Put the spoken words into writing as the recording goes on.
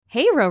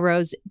Hey,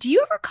 Roros, do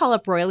you ever call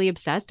up Royally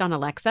Obsessed on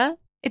Alexa?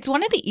 It's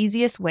one of the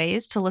easiest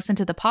ways to listen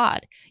to the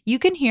pod. You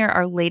can hear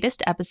our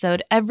latest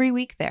episode every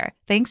week there,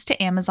 thanks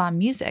to Amazon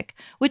Music,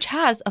 which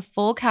has a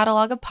full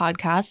catalog of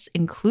podcasts,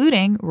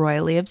 including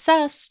Royally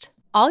Obsessed.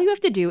 All you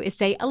have to do is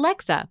say,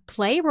 Alexa,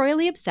 play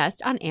Royally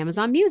Obsessed on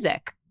Amazon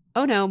Music.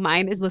 Oh no,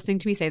 mine is listening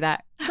to me say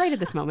that right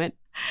at this moment.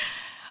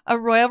 A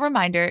royal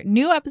reminder,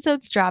 new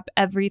episodes drop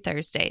every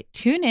Thursday.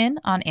 Tune in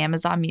on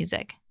Amazon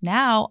Music.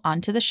 Now, on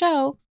to the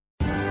show.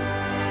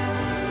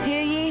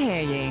 Hear ye,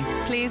 hear ye.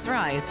 Please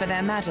rise for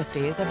their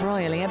majesties of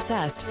Royally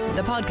Obsessed,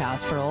 the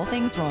podcast for all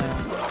things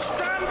royals.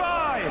 Stand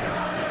by!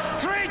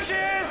 3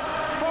 cheers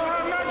for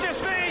Her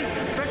Majesty,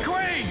 the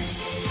Queen!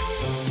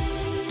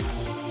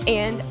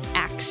 And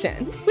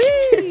action.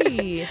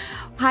 Whee!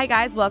 Hi,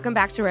 guys. Welcome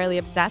back to Royally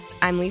Obsessed.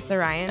 I'm Lisa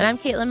Ryan. And I'm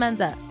Caitlin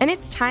Menza. And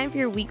it's time for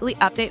your weekly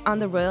update on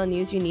the royal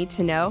news you need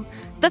to know.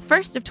 The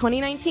first of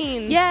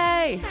 2019.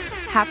 Yay!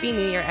 Happy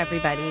New Year,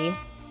 everybody.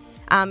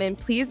 And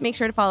please make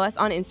sure to follow us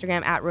on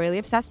Instagram at Royally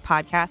Obsessed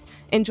Podcast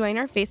and join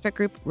our Facebook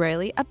group,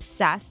 Royally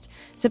Obsessed.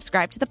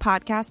 Subscribe to the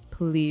podcast,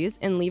 please,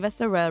 and leave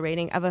us a royal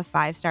rating of a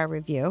 5-star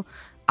review.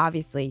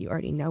 Obviously, you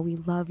already know we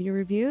love your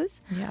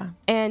reviews. Yeah.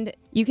 And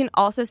you can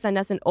also send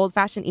us an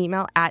old-fashioned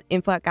email at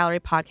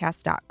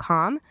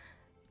info@gallerypodcast.com.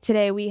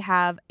 Today, we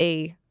have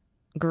a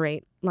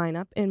great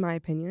lineup, in my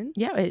opinion.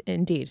 Yeah,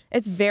 indeed.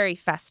 It's very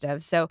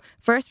festive. So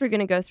first, we're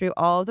going to go through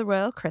all of the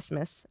royal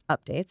Christmas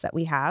updates that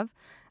we have.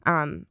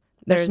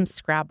 There's some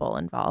Scrabble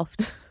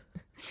involved.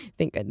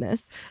 Thank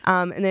goodness.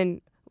 And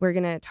then we're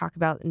going to talk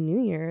about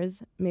New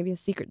Year's, maybe a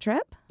secret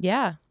trip.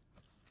 Yeah.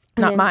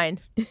 And Not then- mine.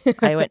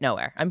 I went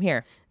nowhere. I'm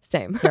here.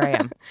 Same. Here I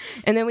am.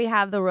 And then we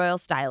have the royal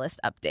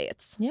stylist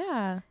updates.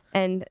 Yeah.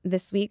 And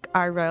this week,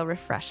 our royal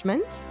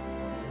refreshment.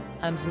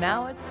 And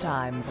now it's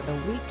time for the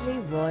weekly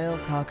royal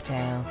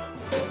cocktail.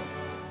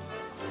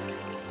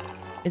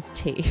 Is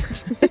tea.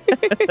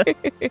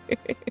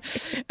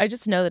 I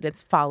just know that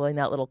it's following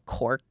that little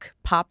cork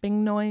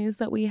popping noise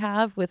that we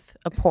have with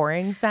a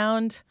pouring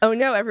sound. Oh,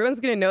 no. Everyone's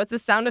going to know it's a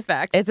sound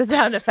effect. It's a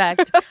sound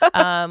effect.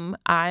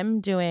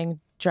 I'm doing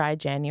dry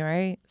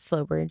January,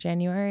 slow burn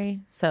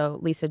January. So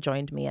Lisa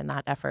joined me in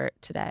that effort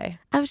today.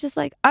 I was just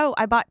like, oh,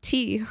 I bought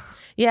tea.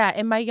 Yeah,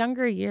 in my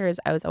younger years,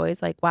 I was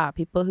always like, wow,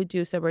 people who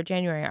do sober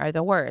January are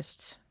the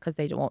worst because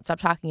they won't stop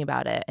talking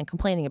about it and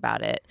complaining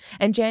about it.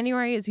 And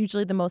January is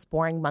usually the most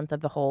boring month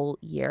of the whole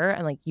year.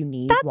 And like, you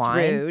need That's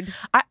wine. rude.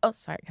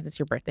 Sorry, because it's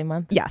your birthday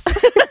month. Yes.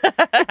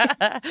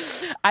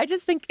 I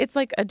just think it's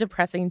like a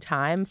depressing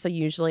time. So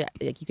usually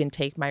like, you can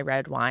take my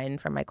red wine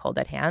from my cold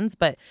dead hands.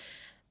 But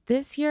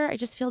this year, I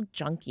just feel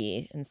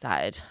junky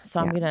inside. So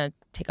I'm going to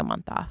take a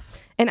month off.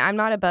 And I'm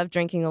not above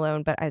drinking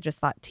alone, but I just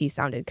thought tea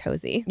sounded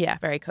cozy. Yeah,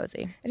 very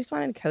cozy. I just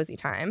wanted cozy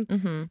time.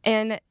 Mm-hmm.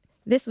 And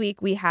this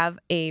week, we have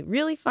a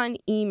really fun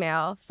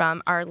email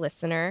from our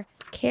listener,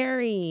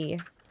 Carrie.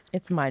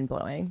 It's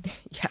mind-blowing.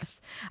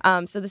 Yes.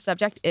 So the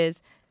subject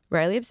is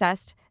Royally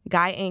Obsessed,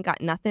 Guy Ain't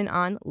Got Nothing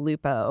on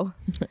Lupo.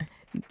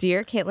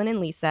 Dear Caitlin and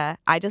Lisa,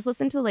 I just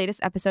listened to the latest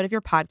episode of your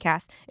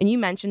podcast, and you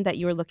mentioned that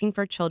you were looking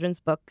for children's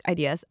book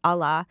ideas a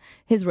la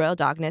His Royal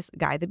Dogness,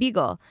 Guy the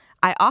Beagle.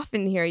 I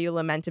often hear you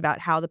lament about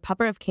how the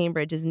pupper of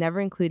Cambridge is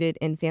never included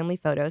in family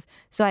photos,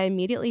 so I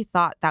immediately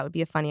thought that would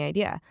be a funny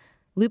idea.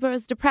 Lupo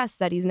is depressed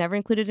that he's never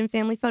included in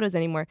family photos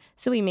anymore,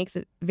 so he makes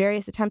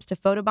various attempts to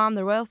photobomb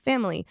the royal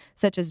family,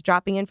 such as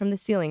dropping in from the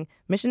ceiling,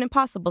 Mission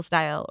Impossible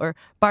style, or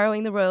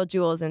borrowing the royal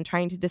jewels and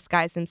trying to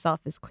disguise himself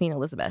as Queen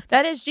Elizabeth.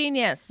 That is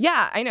genius.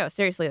 Yeah, I know.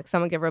 Seriously, like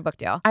someone give her a book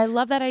deal. I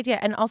love that idea.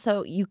 And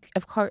also, you,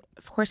 of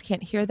course,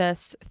 can't hear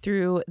this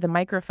through the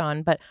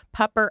microphone, but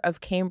Pupper of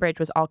Cambridge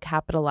was all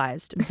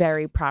capitalized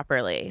very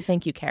properly.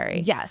 Thank you,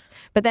 Carrie. Yes.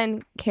 But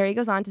then Carrie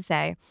goes on to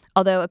say,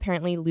 although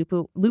apparently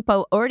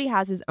Lupo already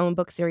has his own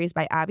book series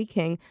by Abby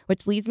King,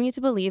 which leads me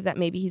to believe that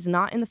maybe he's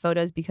not in the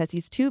photos because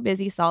he's too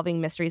busy solving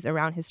mysteries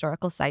around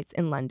historical sites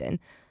in London.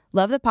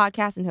 Love the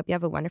podcast and hope you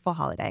have a wonderful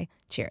holiday.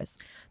 Cheers.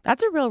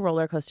 That's a real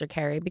roller coaster,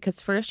 Carrie,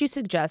 because first you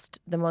suggest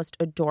the most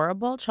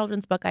adorable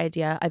children's book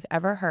idea I've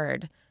ever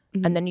heard.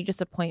 Mm-hmm. And then you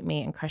disappoint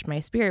me and crush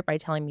my spirit by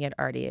telling me it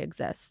already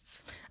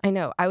exists. I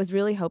know. I was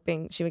really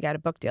hoping she would get a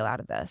book deal out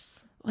of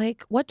this.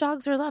 Like, what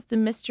dogs are left? The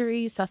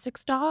mystery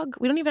Sussex dog?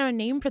 We don't even have a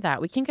name for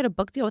that. We can't get a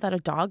book deal without a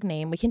dog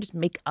name. We can't just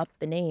make up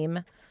the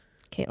name.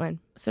 Caitlin.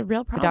 It's a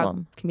real The problem.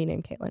 dog can be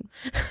named Caitlin.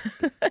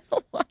 I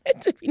don't want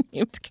it to be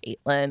named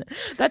Caitlin.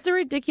 That's a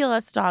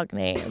ridiculous dog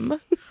name.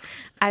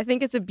 I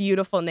think it's a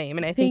beautiful name,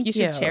 and I think Thank you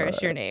should you.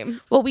 cherish your name.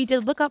 Well, we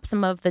did look up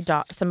some of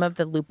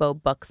the Lupo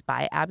books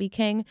by Abby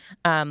King.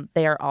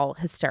 They are all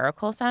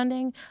hysterical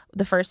sounding.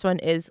 The first one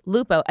is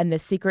Lupo and the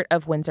Secret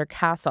of Windsor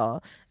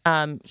Castle.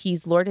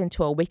 He's lured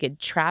into a wicked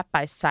trap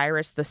by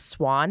Cyrus the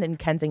Swan in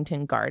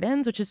Kensington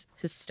Gardens, which is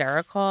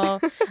hysterical.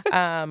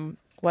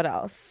 What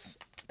else?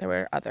 There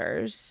were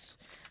others.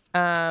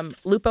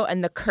 Lupo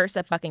and the Curse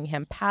at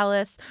Buckingham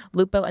Palace,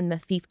 Lupo and the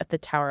Thief at the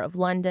Tower of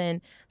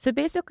London. So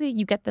basically,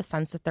 you get the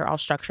sense that they're all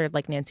structured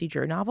like Nancy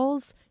Drew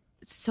novels.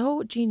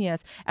 so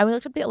genius. And we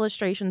looked up the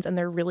illustrations and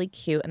they're really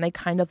cute and they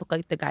kind of look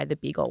like the Guy the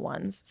Beagle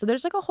ones. So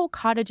there's like a whole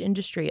cottage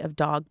industry of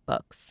dog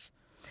books.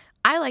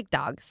 I like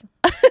dogs.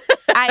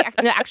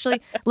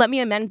 Actually, let me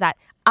amend that.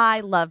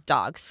 I love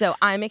dogs. So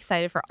I'm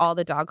excited for all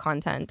the dog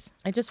content.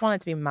 I just want it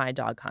to be my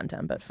dog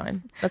content, but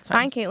fine. That's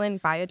Fine, fine.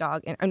 Caitlin, buy a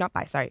dog.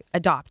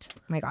 Adopt.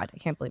 Oh my God, I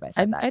can't believe I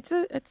said that.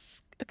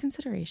 It's a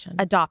consideration.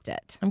 Adopt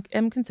it.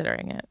 I'm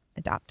considering it.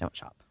 Adopt, don't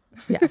shop.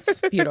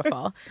 Yes,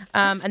 beautiful.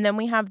 And then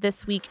we have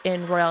This Week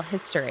in Royal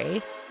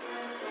History.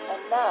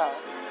 And now,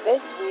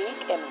 This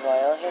Week in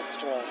Royal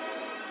History.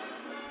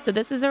 So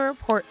this is a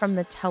report from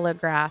the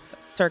Telegraph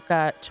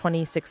circa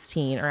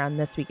 2016, around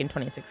This Week in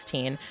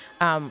 2016,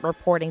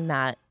 reporting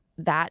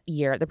that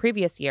year, the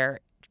previous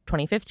year,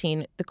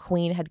 2015, the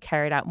Queen had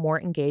carried out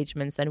more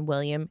engagements than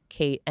William,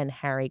 Kate, and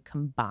Harry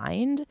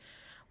combined,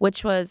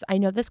 which was, I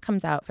know this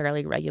comes out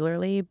fairly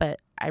regularly, but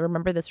I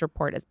remember this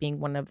report as being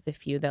one of the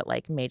few that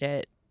like made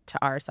it to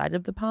our side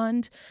of the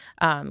pond,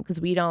 because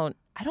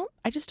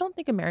I just don't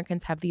think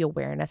Americans have the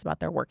awareness about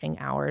their working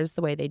hours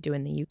the way they do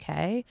in the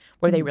UK,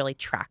 where they really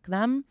track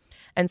them.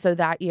 And so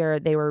that year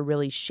they were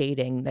really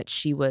shading that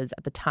she was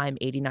at the time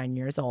 89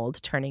 years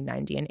old, turning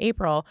 90 in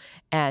April,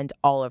 and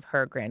all of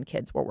her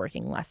grandkids were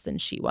working less than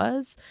she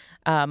was.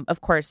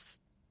 Of course,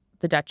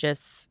 the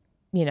Duchess,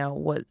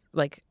 was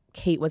like,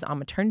 Kate was on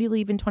maternity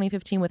leave in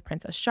 2015 with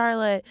Princess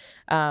Charlotte.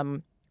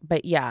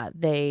 But yeah,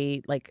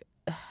 they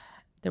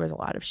there was a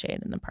lot of shade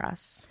in the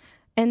press.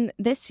 And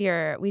this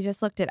year, we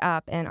just looked it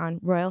up, and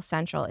on Royal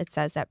Central, it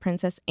says that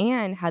Princess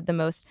Anne had the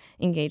most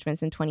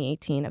engagements in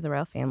 2018 of the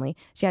royal family.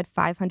 She had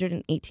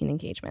 518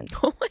 engagements.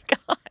 Oh my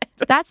God.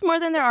 That's more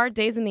than there are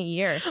days in the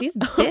year. She's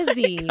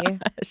busy. Oh my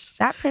gosh.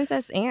 That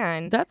Princess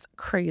Anne. That's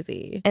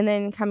crazy. And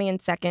then coming in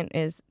second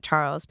is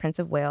Charles, Prince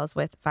of Wales,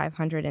 with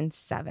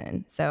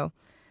 507. So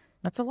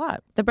that's a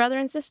lot. The brother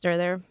and sister,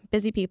 they're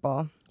busy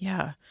people.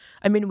 Yeah.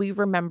 I mean, we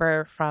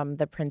remember from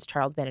the Prince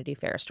Charles Vanity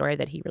Fair story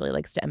that he really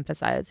likes to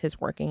emphasize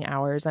his working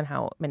hours and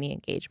how many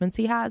engagements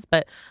he has.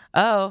 But,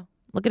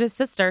 look at his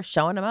sister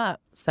showing him up.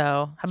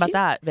 So how about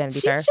that, Vanity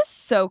Fair? She's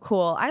just so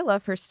cool. I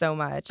love her so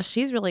much.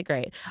 She's really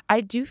great.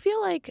 I do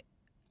feel like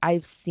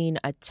I've seen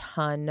a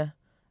ton,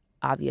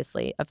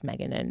 obviously, of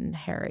Meghan and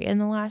Harry in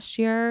the last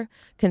year,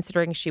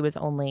 considering she was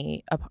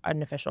only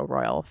an official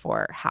royal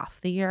for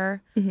half the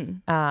year.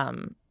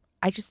 Mm-hmm.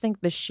 I just think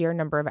the sheer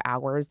number of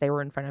hours they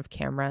were in front of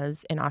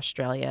cameras in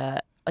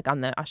Australia, like on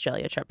the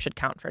Australia trip, should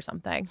count for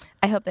something.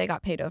 I hope they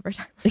got paid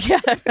overtime. Yeah.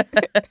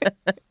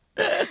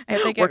 I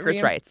hope they get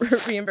workers'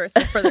 rights. reimbursed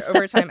for their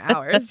overtime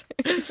hours.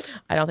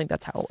 I don't think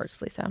that's how it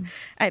works, Lisa.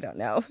 I don't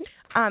know.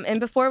 And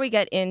before we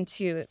get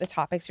into the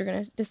topics we're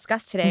going to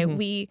discuss today,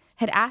 we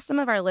had asked some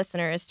of our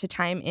listeners to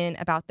chime in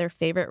about their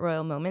favorite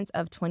royal moments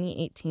of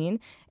 2018,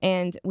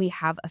 and we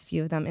have a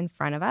few of them in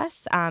front of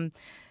us.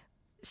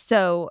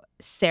 So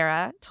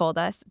Sarah told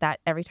us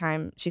that every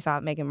time she saw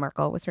Meghan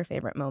Markle was her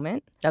favorite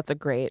moment. It's a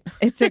great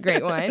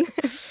one.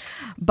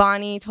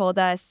 Bonnie told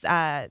us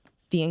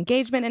the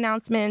engagement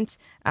announcement,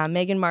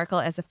 Meghan Markle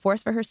as a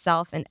force for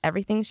herself and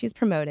everything she's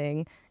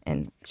promoting,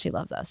 and she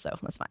loves us, so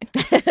that's fine.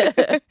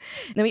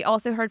 Then we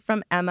also heard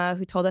from Emma,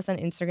 who told us on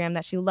Instagram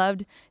that she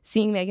loved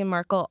seeing Meghan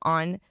Markle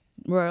on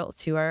royal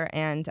tour,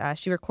 and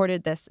she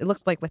recorded this, it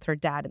looks like with her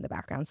dad in the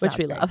background, so which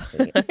we love.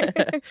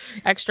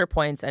 Extra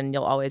points, and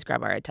you'll always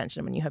grab our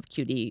attention when you have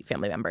cutie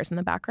family members in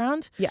the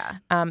background. Yeah.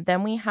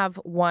 Then we have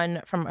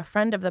one from a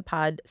friend of the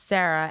pod,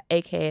 Sarah,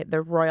 aka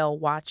the Royal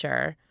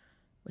Watcher,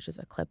 which is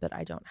a clip that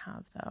I don't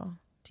have, though.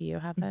 Do you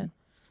have it?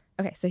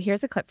 Okay, so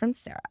here's a clip from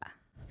Sarah.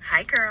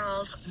 Hi,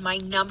 girls. My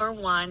number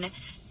one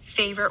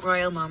favorite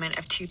royal moment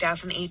of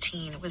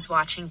 2018 was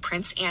watching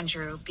Prince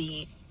Andrew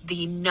be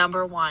the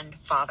number one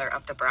father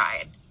of the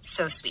bride.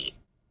 So sweet.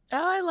 Oh,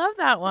 I love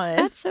that one.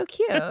 That's so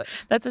cute.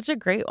 That's such a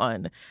great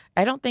one.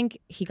 I don't think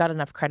he got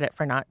enough credit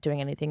for not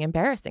doing anything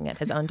embarrassing at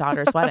his own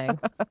daughter's wedding.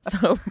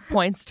 So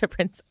points to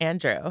Prince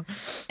Andrew.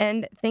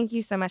 And thank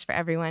you so much for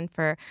everyone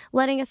for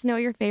letting us know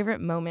your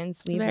favorite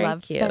moments. We've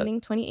loved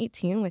spending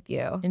 2018 with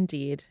you.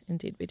 Indeed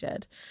we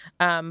did.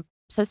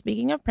 So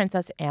speaking of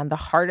Princess Anne, the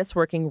hardest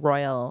working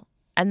royal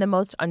and the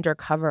most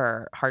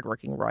undercover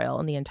hardworking royal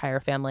in the entire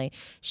family,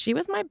 she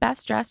was my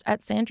best dressed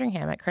at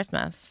Sandringham at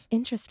Christmas.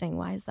 Interesting.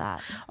 Why is that?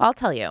 I'll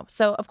tell you.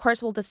 So, of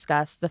course, we'll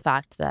discuss the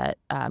fact that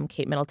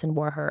Kate Middleton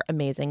wore her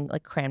amazing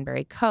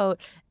cranberry coat,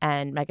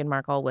 and Meghan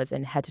Markle was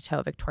in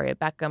head-to-toe Victoria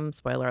Beckham.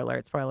 Spoiler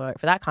alert for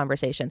that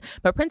conversation.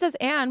 But Princess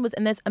Anne was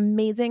in this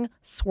amazing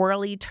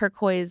swirly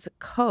turquoise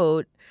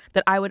coat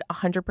that I would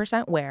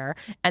 100% wear,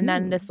 and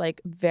then this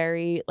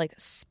very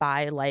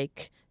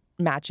spy-like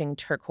matching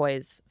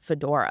turquoise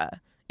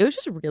fedora. It was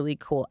just really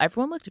cool.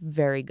 Everyone looked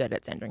very good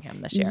at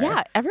Sandringham this year.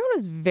 Yeah, everyone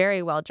was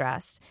very well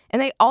dressed.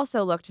 And they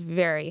also looked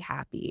very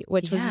happy,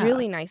 which was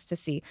really nice to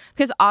see.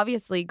 Because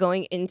obviously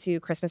going into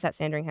Christmas at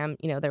Sandringham,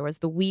 there was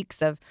the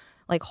weeks of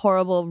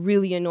horrible,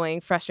 really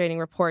annoying, frustrating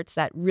reports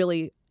that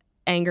really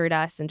angered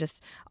us and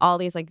just all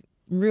these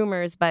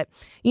rumors. But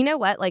you know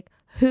what?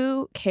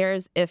 who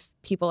cares if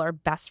people are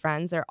best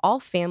friends? They're all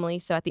family.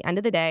 So at the end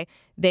of the day,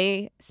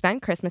 they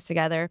spent Christmas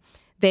together.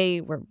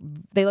 They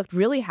looked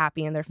really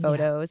happy in their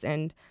photos.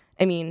 And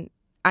I mean,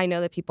 I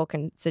know that people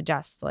can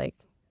suggest like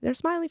they're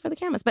smiling for the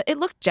cameras, but it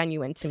looked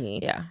genuine to me.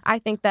 Yeah. I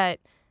think that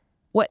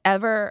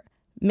whatever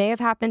may have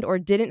happened or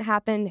didn't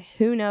happen,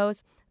 who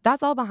knows?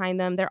 That's all behind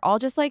them. They're all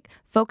just like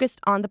focused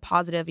on the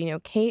positive. You know,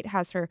 Kate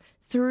has her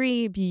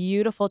 3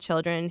 beautiful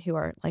children who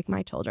are like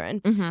my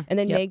children. And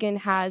then Meghan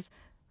has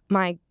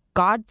my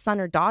godson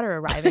or daughter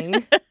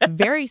arriving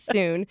very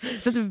soon.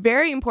 So it's a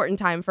very important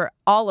time for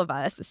all of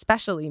us,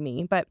 especially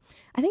me. But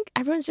I think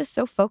everyone's just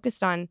so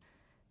focused on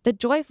the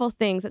joyful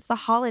things. It's the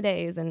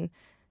holidays, and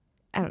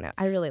I don't know.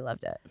 I really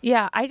loved it.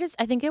 Yeah, I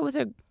think it was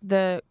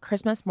the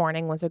Christmas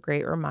morning was a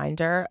great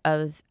reminder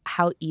of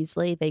how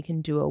easily they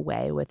can do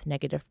away with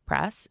negative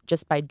press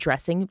just by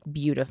dressing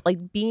beautiful,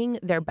 like being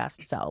their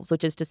best selves,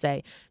 which is to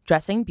say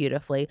dressing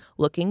beautifully,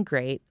 looking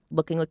great,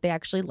 looking like they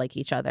actually like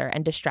each other,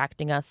 and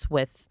distracting us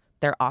with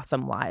their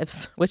awesome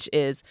lives, which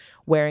is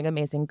wearing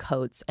amazing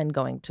coats and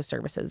going to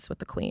services with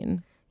the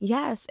Queen.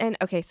 Yes. And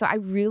okay, so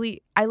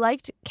I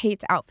liked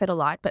Kate's outfit a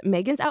lot, but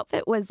Meghan's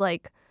outfit was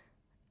like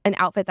an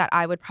outfit that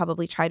I would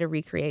probably try to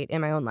recreate in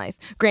my own life.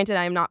 Granted,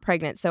 I am not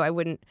pregnant, so I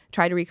wouldn't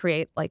try to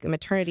recreate like a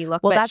maternity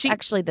look. Well, but that's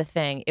actually the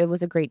thing. It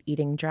was a great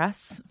eating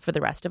dress for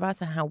the rest of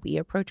us and how we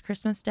approach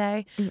Christmas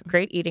Day.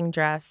 Great eating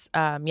dress.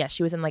 Yeah,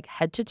 she was in like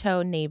head to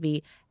toe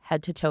navy,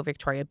 head to toe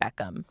Victoria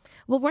Beckham.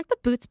 Well, weren't the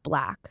boots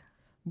black?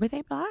 Were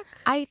they black?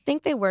 I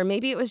think they were.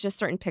 Maybe it was just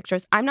certain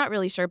pictures. I'm not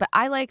really sure, but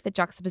I like the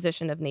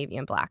juxtaposition of navy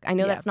and black. I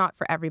know that's not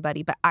for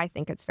everybody, but I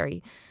think it's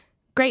very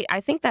great.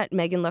 I think that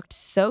Meghan looked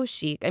so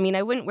chic. I mean,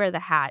 I wouldn't wear the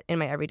hat in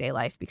my everyday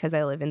life because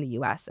I live in the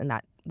U.S. and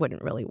that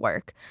wouldn't really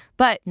work.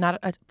 But not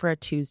for a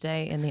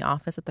Tuesday in the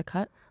office at the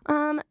Cut?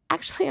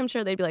 Actually, I'm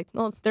sure they'd be like,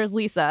 well, there's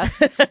Lisa,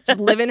 just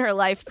living her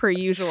life per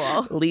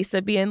usual.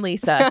 Lisa being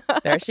Lisa.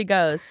 There she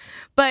goes.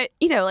 But,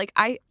 you know, like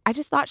I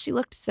just thought she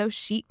looked so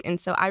chic.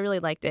 And so I really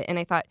liked it. And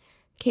I thought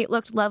Kate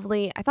looked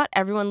lovely. I thought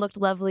everyone looked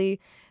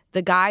lovely.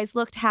 The guys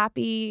looked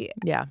happy.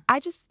 Yeah. I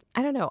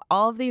don't know.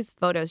 All of these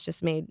photos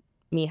just made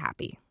me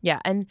happy. Yeah.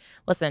 And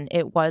listen,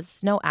 it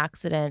was no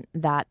accident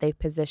that they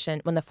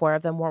positioned, when the 4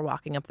 of them were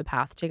walking up the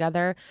path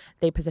together,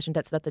 they positioned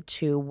it so that the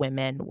 2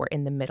 women were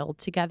in the middle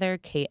together.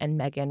 Kate and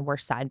Meghan were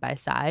side by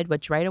side,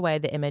 which right away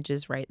the image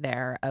is right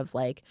there of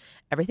like,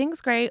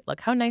 everything's great.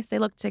 Look how nice they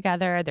look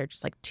together. They're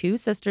just like 2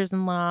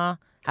 sisters-in-law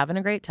having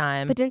a great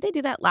time. But didn't they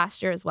do that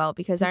last year as well?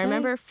 Because I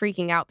remember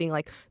freaking out being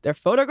like, they're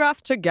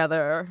photographed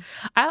together.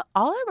 All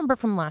I remember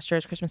from last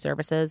year's Christmas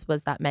services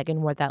was that Meghan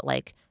wore that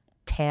like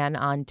tan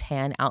on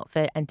tan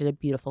outfit and did a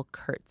beautiful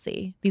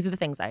curtsy. These are the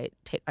things I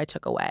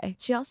took away.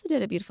 She also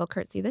did a beautiful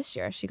curtsy this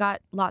year. She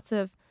got lots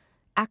of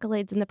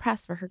accolades in the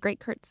press for her great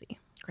curtsy.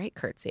 Great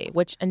curtsy,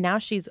 and now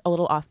she's a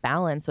little off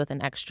balance with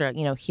an extra,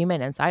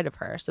 human inside of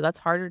her. So that's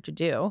harder to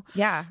do.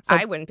 Yeah, so,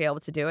 I wouldn't be able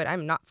to do it.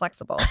 I'm not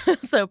flexible.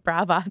 So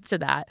bravo to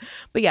that.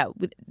 But yeah,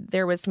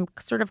 there was some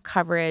sort of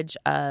coverage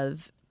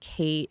of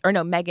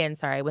Meghan,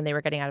 sorry, when they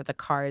were getting out of the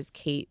cars,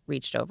 Meghan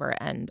reached over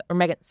and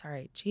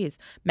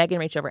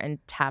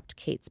tapped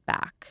Kate's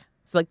back.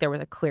 So like there was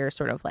a clear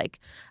sort of like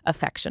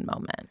affection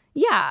moment.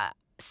 Yeah.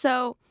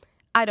 So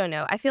I don't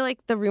know. I feel like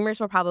the rumors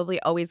were probably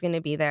always going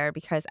to be there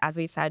because, as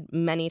we've said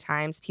many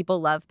times, people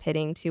love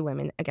pitting 2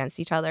 women against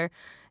each other.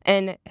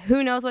 And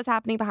who knows what's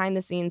happening behind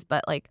the scenes,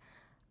 but like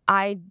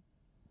I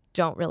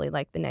don't really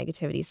like the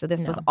negativity. So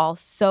this was all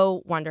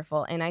so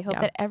wonderful. And I hope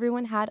that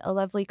everyone had a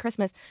lovely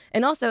Christmas.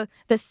 And also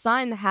The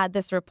Sun had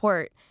this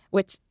report,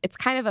 which it's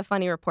kind of a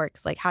funny report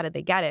because like, how did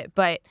they get it?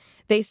 But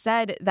they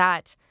said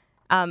that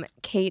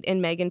Kate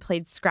and Meghan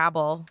played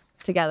Scrabble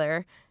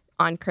together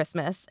on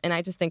Christmas. And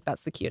I just think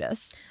that's the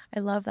cutest. I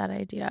love that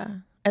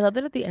idea. I love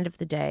that at the end of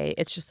the day,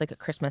 it's just like a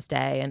Christmas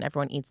day and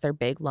everyone eats their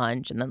big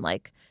lunch and then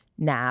like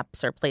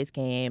naps or plays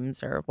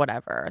games or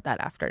whatever that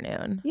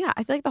afternoon. Yeah,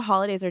 I feel like the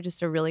holidays are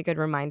just a really good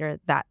reminder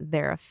that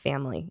they're a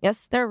family.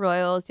 Yes, they're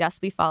royals. Yes,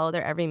 we follow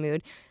their every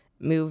mood,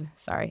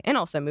 and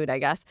also mood, I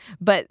guess.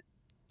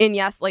 And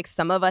yes, like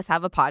some of us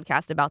have a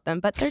podcast about them,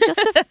 but they're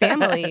just a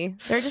family.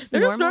 They're just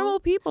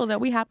normal people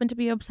that we happen to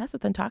be obsessed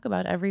with and talk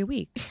about every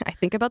week. I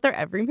think about their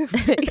every move.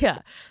 Yeah.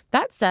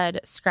 That said,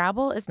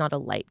 Scrabble is not a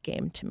light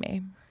game to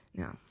me.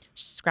 No.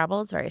 Scrabble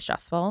is very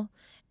stressful.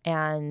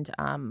 And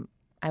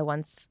I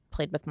once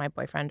played with my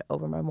boyfriend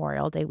over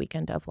Memorial Day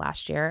weekend of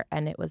last year,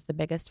 and it was the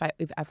biggest fight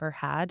we've ever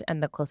had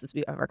and the closest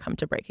we've ever come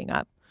to breaking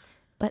up.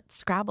 But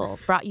Scrabble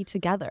brought you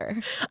together.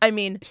 I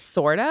mean,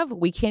 sort of.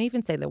 We can't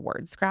even say the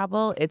word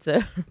Scrabble. It's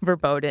a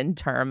verboten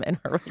term in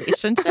our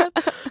relationship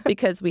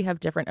because we have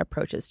different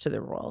approaches to the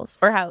rules.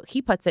 Or how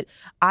he puts it,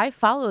 I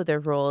follow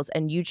the rules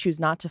and you choose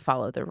not to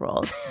follow the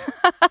rules.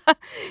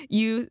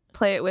 You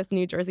play it with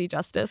New Jersey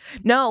Justice?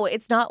 No,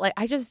 it's not like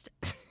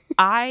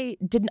I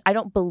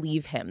don't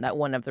believe him that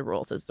one of the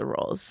rules is the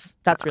rules.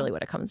 That's really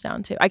what it comes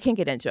down to. I can't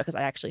get into it because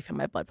I actually feel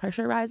my blood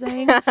pressure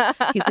rising.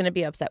 He's going to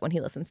be upset when he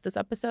listens to this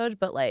episode.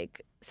 But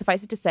like,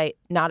 suffice it to say,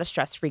 not a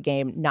stress-free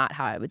game, not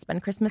how I would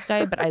spend Christmas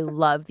Day. But I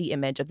love the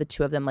image of the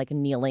two of them like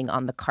kneeling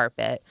on the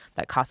carpet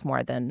that costs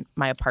more than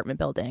my apartment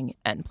building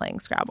and playing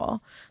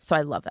Scrabble. So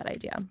I love that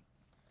idea.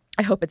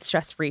 I hope it's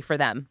stress-free for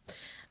them.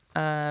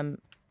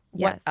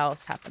 What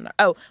else happened?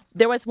 Oh,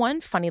 there was one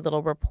funny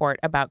little report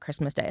about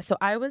Christmas Day. So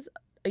I was,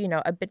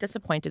 a bit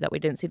disappointed that we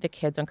didn't see the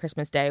kids on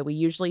Christmas Day. We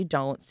usually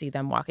don't see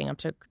them walking up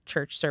to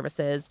church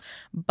services,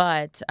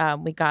 but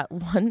we got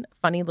one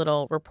funny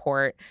little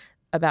report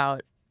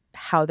about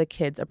how the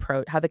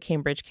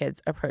Cambridge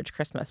kids approach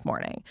Christmas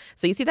morning.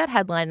 So you see that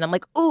headline and I'm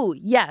like, ooh,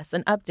 yes,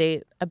 an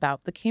update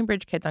about the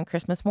Cambridge kids on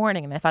Christmas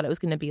morning. And I thought it was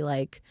going to be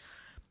like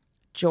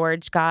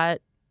George got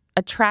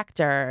a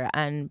tractor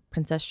and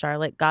Princess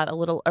Charlotte got a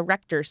little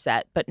erector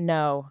set, but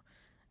no,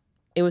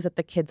 it was that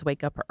the kids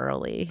wake up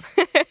early.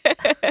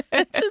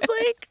 Just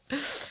like,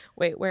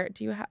 wait, where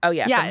do you have? Oh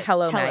yeah, from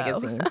Hello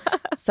Magazine.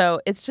 So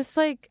it's just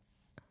like,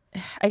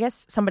 I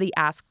guess somebody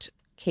asked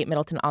Kate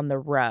Middleton on the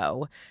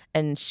row,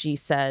 and she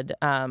said,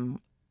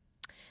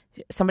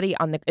 somebody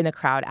in the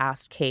crowd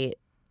asked Kate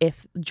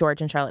if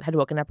George and Charlotte had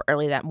woken up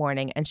early that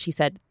morning, and she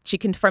said she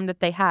confirmed that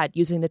they had,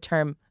 using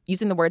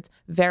the words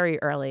very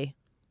early.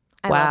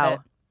 I love it.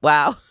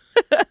 Wow.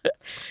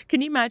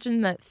 Can you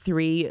imagine that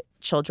 3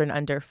 children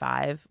under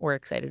 5 were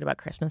excited about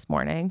Christmas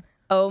morning?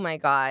 Oh my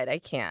God, I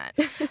can't.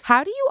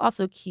 How do you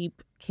also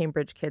keep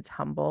Cambridge kids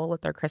humble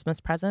with their Christmas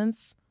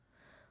presents?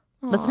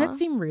 Aww. Doesn't it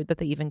seem rude that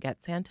they even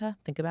get Santa?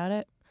 Think about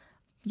it.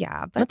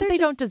 Yeah, but not that they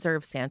don't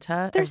deserve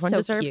Santa. Everyone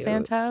deserves cute.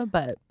 Santa,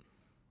 but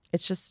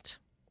it's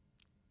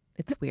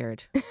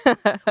weird.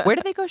 Where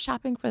do they go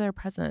shopping for their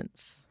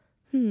presents?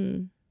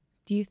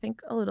 Do you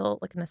think a little,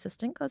 like an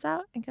assistant goes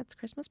out and gets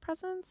Christmas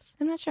presents?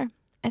 I'm not sure.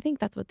 I think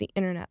that's what the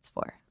internet's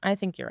for. I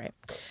think you're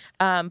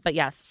right. But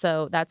yes,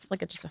 so that's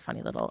like just a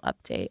funny little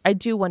update. I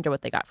do wonder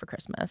what they got for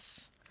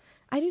Christmas.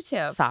 I do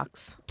too.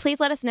 Socks. Please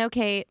let us know,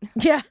 Kate.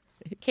 Yeah.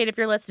 Kate, if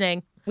you're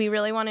listening. We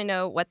really want to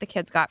know what the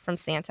kids got from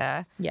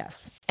Santa.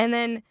 Yes. And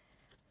then,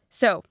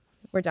 so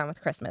we're done with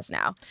Christmas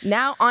now.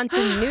 Now on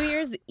to New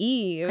Year's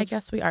Eve. I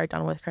guess we are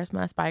done with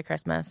Christmas. Bye,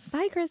 Christmas.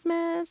 Bye,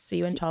 Christmas. See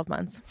you in 12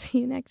 months. See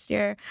you next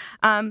year.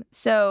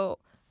 So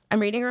I'm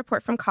reading a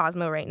report from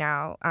Cosmo right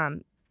now.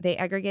 They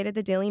aggregated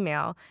the Daily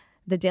Mail.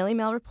 The Daily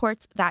Mail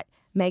reports that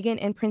Meghan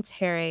and Prince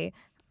Harry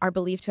are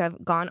believed to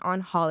have gone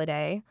on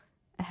holiday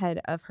ahead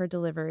of her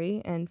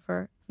delivery and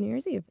for New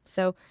Year's Eve.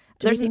 So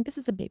do you think this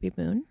is a baby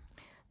moon?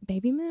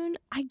 Baby moon?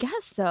 I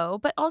guess so.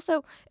 But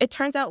also, it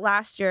turns out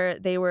last year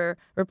they were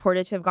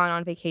reported to have gone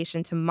on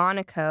vacation to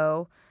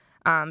Monaco,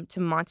 to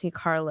Monte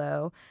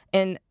Carlo.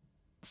 And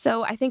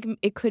so I think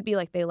it could be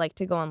like they like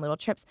to go on little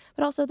trips.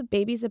 But also the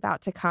baby's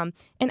about to come.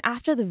 And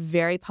after the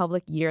very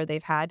public year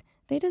they've had,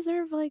 they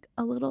deserve like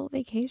a little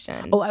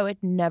vacation. Oh, I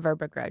would never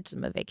begrudge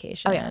them a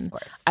vacation. Oh, yeah, of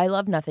course. I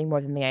love nothing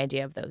more than the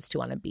idea of those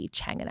two on a beach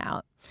hanging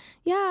out.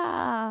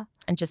 Yeah.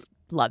 And just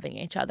loving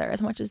each other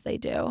as much as they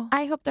do.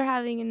 I hope they're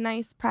having a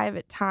nice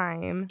private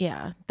time.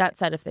 Yeah. That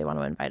said, if they want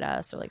to invite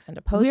us or like send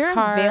a postcard.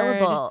 We're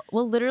available.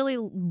 We'll literally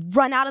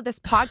run out of this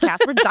podcast.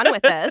 We're done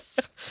with this.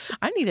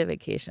 I need a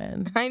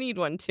vacation. I need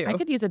one too. I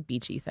could use a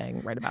beachy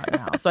thing right about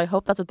now. So I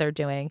hope that's what they're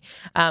doing.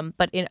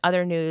 But in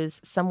other news,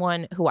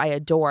 someone who I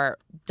adore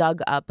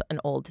dug up an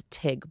old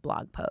Tig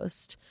blog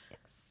post. Yes.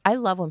 I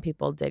love when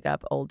people dig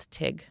up old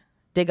Tig.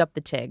 Dig up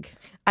the Tig.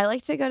 I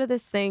like to go to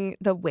this thing,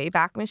 the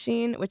Wayback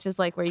Machine, which is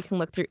like where you can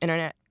look through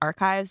internet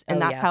archives,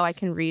 and that's how I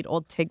can read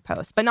old Tig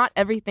posts. But not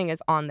everything is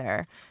on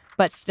there.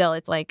 But still,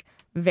 it's like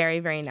very,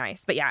 very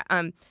nice. But yeah,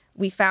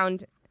 we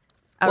found...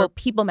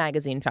 People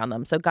Magazine found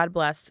them. So God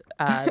bless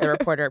the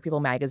reporter at People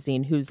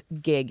Magazine, whose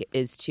gig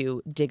is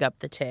to dig up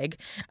the Tig.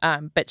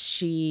 But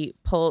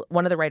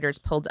one of the writers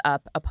pulled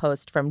up a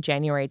post from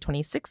January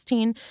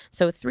 2016.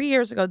 So 3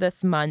 years ago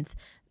this month,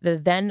 the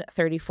then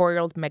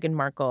 34-year-old Meghan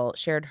Markle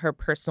shared her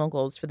personal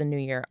goals for the new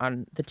year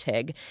on the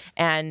Tig.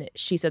 And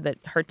she said that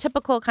her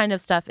typical kind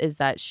of stuff is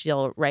that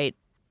she'll write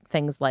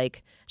things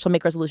like, she'll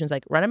make resolutions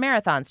like run a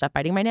marathon, stop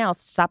biting my nails,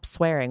 stop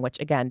swearing, which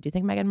again, do you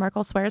think Meghan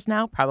Markle swears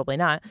now? Probably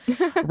not.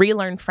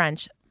 Relearn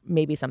French,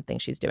 maybe something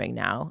she's doing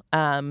now.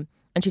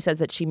 And she says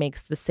that she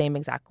makes the same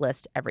exact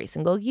list every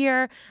single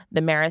year.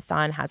 The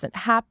marathon hasn't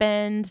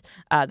happened.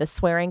 The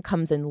swearing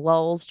comes in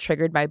lulls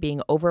triggered by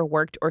being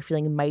overworked or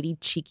feeling mighty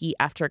cheeky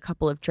after a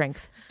couple of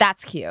drinks.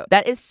 That's cute.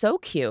 That is so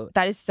cute.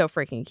 That is so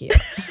freaking cute.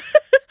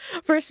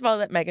 First of all,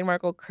 that Meghan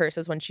Markle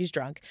curses when she's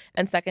drunk.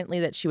 And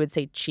secondly, that she would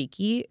say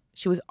cheeky.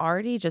 She was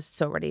already just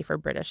so ready for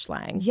British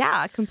slang.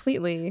 Yeah,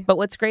 completely. But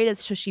what's great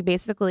is she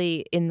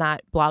basically, in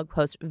that blog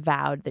post,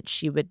 vowed that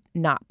she would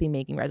not be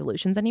making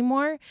resolutions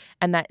anymore.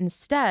 And that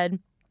instead,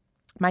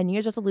 my New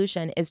Year's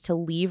resolution is to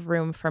leave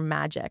room for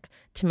magic,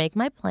 to make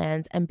my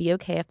plans and be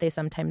okay if they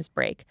sometimes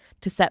break,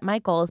 to set my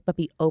goals but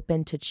be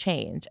open to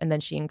change. And then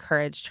she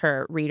encouraged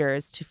her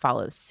readers to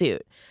follow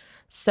suit.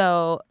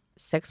 So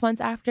 6 months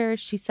after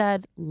she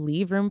said,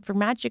 leave room for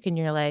magic in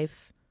your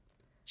life,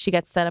 She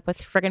gets set up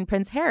with friggin'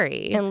 Prince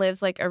Harry. And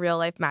lives like a real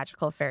life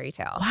magical fairy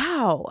tale.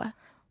 Wow.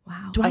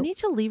 Do I need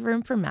to leave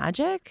room for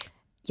magic?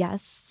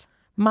 Yes.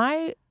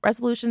 My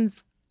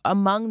resolutions,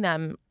 among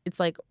them, it's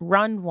like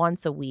run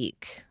once a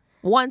week.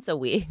 Once a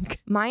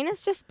week. Mine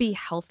is just be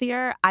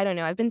healthier. I don't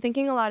know. I've been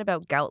thinking a lot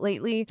about gout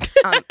lately.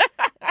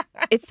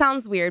 It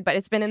sounds weird, but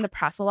it's been in the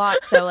press a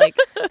lot. So like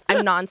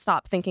I'm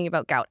nonstop thinking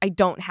about gout. I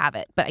don't have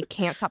it, but I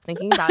can't stop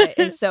thinking about it.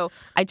 And so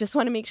I just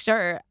want to make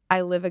sure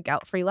I live a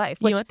gout-free life.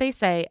 You know what they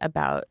say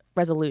about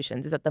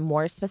resolutions is that the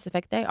more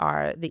specific they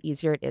are, the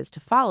easier it is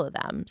to follow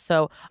them.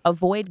 So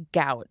avoid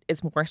gout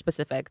is more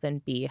specific than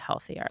be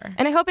healthier.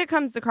 And I hope it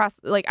comes across,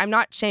 like, I'm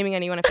not shaming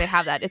anyone if they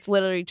have that. It's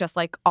literally just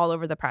like all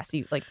over the press.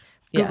 You like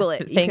Google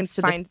it.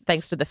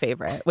 Thanks to the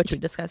favorite, which we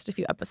discussed a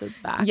few episodes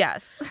back.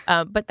 Yes.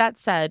 But that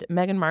said,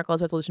 Meghan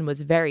Markle's resolution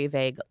was very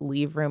vague.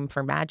 Leave room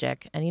for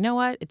magic. And you know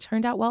what? It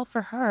turned out well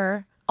for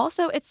her.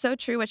 Also, it's so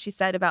true what she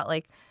said about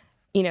like,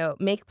 you know,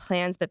 make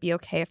plans but be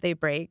okay if they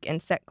break,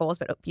 and set goals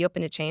but be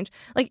open to change.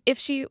 Like if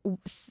she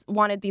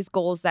wanted these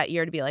goals that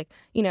year to be like,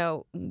 you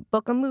know,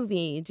 book a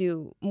movie,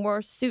 do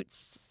more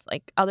suits,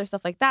 like other stuff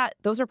like that,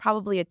 those are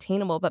probably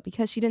attainable. But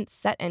because she didn't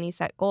set any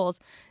set goals,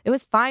 it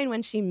was fine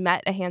when she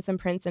met a handsome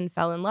prince and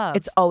fell in love.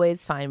 It's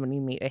always fine when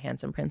you meet a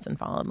handsome prince and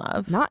fall in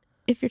love. Not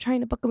if you're trying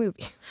to book a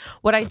movie.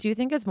 What I do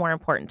think is more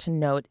important to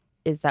note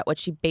is that what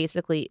she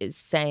basically is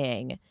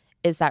saying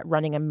is that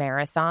running a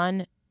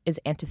marathon is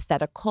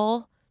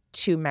antithetical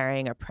to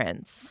marrying a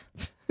prince.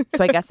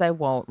 So I guess I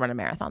won't run a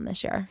marathon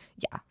this year.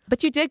 Yeah.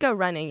 But you did go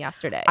running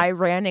yesterday. I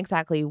ran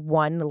exactly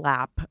 1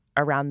 lap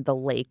around the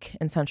lake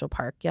in Central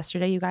Park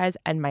yesterday, you guys,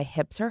 and my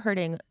hips are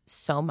hurting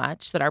so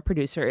much that our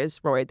producer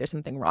is worried there's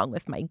something wrong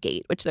with my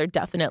gait, which there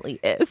definitely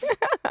is.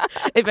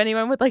 If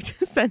anyone would like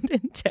to send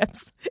in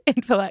tips,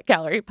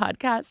 info@Gallery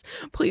Podcast,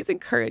 please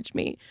encourage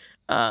me.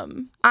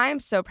 I'm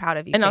so proud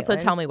of you, and Caitlin. also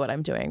tell me what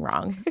I'm doing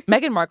wrong.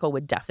 Meghan Markle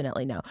would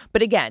definitely know.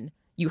 But again,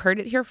 you heard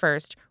it here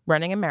first.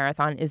 Running a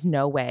marathon is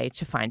no way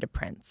to find a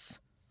prince.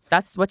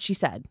 That's what she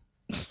said.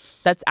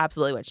 That's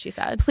absolutely what she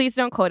said. Please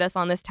don't quote us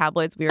on this,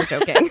 tabloids. We were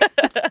joking.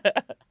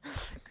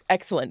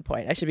 Excellent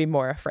point. I should be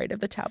more afraid of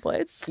the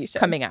tabloids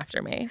coming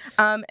after me.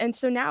 And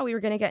so now we were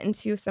going to get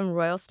into some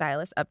royal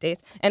stylist updates.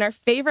 And our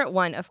favorite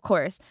one, of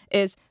course,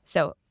 is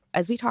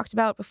as we talked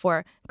about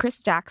before,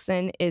 Chris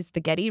Jackson is the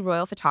Getty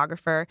royal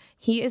photographer.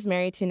 He is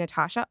married to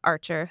Natasha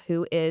Archer,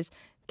 who is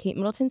Kate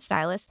Middleton's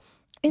stylist.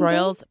 And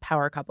Royals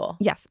power couple.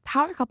 Yes,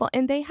 power couple.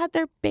 And they had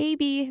their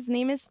baby. His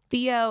name is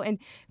Theo. And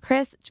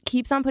Chris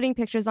keeps on putting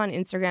pictures on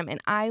Instagram. And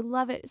I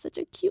love it. It's such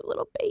a cute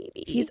little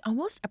baby. He's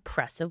almost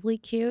oppressively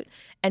cute.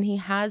 And he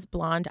has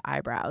blonde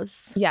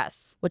eyebrows.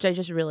 Yes. Which I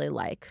just really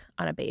like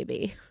on a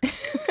baby.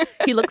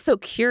 He looks so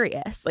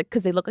curious, like,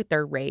 because they look like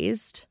they're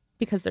raised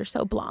because they're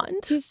so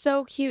blonde. He's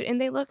so cute. And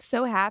they look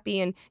so happy.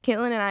 And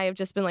Caitlin and I have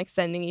just been like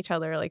sending each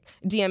other, like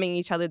DMing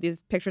each other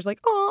these pictures like,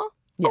 oh,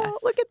 yes,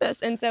 look at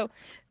this. And so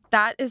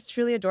that is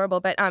truly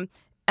adorable. But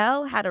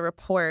Elle had a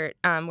report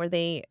where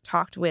they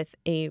talked with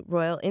a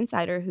royal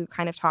insider who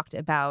kind of talked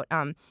about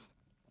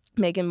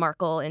Meghan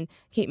Markle and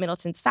Kate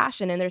Middleton's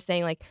fashion. And they're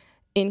saying, like,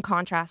 in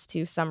contrast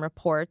to some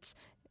reports,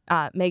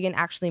 Meghan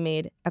actually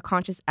made a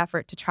conscious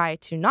effort to try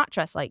to not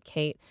dress like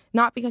Kate,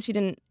 not because she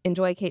didn't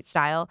enjoy Kate's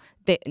style.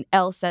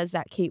 Elle says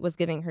that Kate was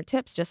giving her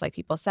tips, just like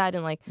people said,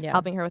 and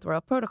helping her with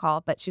royal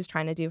protocol, but she was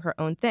trying to do her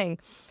own thing.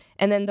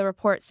 And then the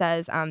report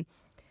says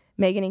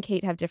Meghan and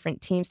Kate have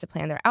different teams to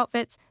plan their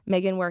outfits.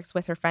 Meghan works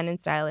with her friend and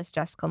stylist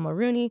Jessica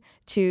Mulrooney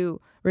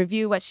to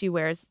review what she'll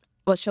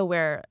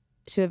wear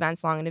to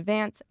events long in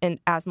advance. And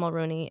as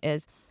Mulrooney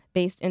is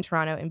based in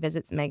Toronto and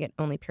visits Meghan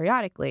only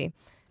periodically.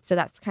 So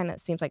that's kind of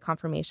seems like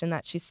confirmation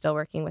that she's still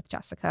working with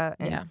Jessica.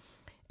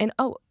 And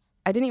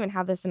I didn't even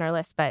have this in our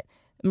list, but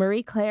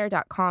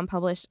MarieClaire.com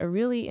published a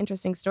really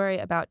interesting story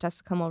about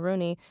Jessica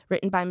Mulrooney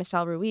written by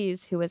Michelle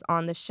Ruiz, who was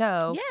on the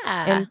show.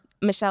 Yeah. And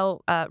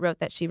Michelle wrote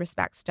that she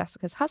respects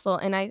Jessica's hustle.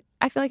 And I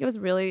feel like it was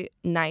really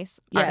nice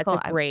article.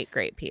 It's a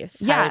great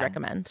piece. Yeah. Highly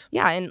recommend.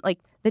 Yeah. And like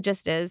the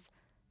gist is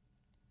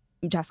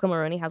Jessica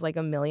Mulrooney has like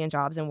a million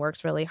jobs and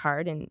works really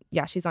hard. And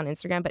yeah, she's on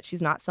Instagram, but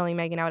she's not selling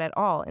Meghan out at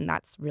all. And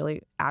that's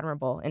really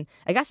admirable. And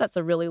I guess that's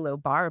a really low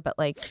bar, but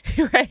like,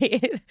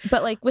 right.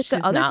 But like with she's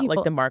the other not people,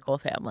 like the Markle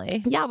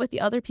family. Yeah. With the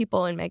other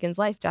people in Meghan's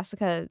life,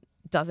 Jessica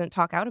doesn't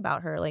talk out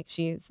about her. Like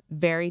she's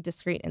very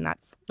discreet, and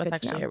that's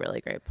actually a really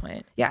great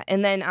point. Yeah.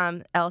 And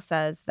then Elle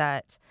says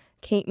that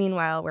Kate,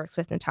 meanwhile, works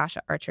with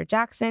Natasha Archer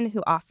Jackson,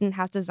 who often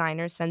has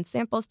designers send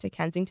samples to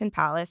Kensington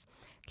Palace.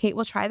 Kate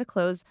will try the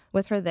clothes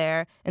with her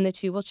there, and the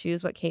two will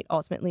choose what Kate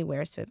ultimately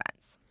wears to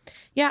events.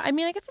 Yeah, I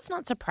mean, I guess it's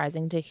not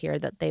surprising to hear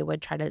that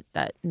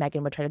that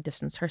Meghan would try to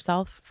distance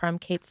herself from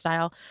Kate's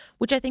style,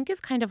 which I think is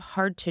kind of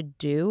hard to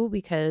do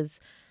because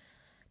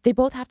they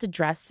both have to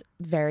dress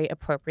very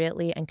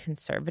appropriately and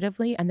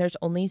conservatively, and there's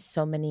only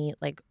so many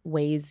like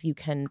ways you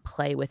can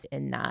play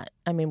within that.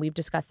 I mean, we've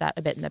discussed that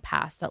a bit in the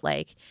past, that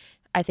like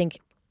I think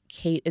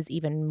Kate is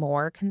even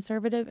more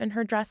conservative in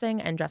her dressing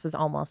and dresses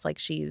almost like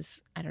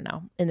she's, I don't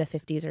know, in the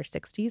 50s or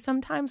 60s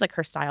sometimes. Like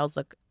her styles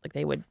look like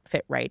they would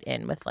fit right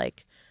in with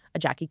like a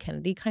Jackie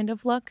Kennedy kind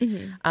of look.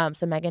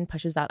 So Meghan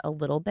pushes that a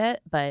little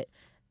bit, but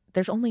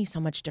there's only so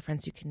much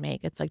difference you can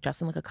make. It's like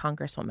dressing like a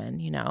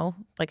congresswoman, you know?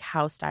 Like,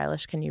 how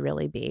stylish can you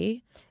really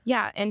be?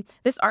 Yeah, and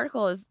this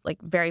article is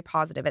like very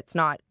positive. It's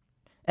not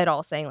at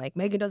all saying like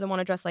Meghan doesn't want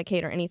to dress like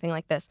Kate or anything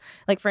like this.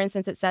 Like, for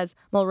instance, it says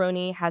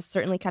Mulroney has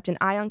certainly kept an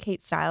eye on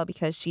Kate's style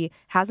because she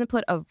hasn't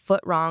put a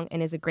foot wrong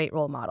and is a great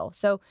role model.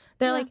 So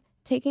they're like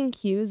taking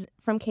cues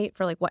from Kate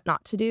for like what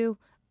not to do.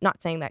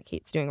 Not saying that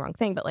Kate's doing the wrong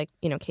thing, but like,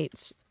 you know,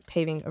 Kate's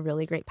paving a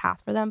really great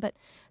path for them. But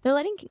they're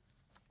letting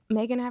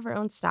Meghan have her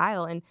own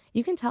style, and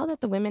you can tell that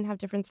the women have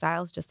different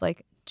styles just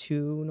like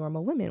two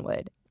normal women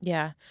would.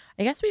 Yeah.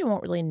 I guess we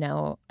won't really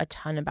know a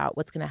ton about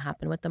what's going to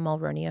happen with the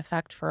Mulroney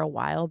effect for a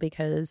while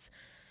because,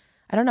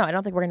 I don't know, I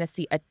don't think we're going to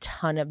see a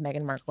ton of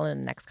Meghan Markle in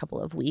the next couple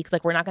of weeks.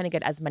 Like, we're not going to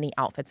get as many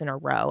outfits in a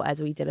row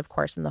as we did, of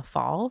course, in the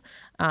fall.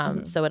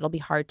 So it'll be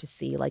hard to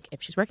see, like,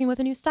 if she's working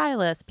with a new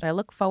stylist, but I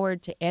look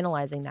forward to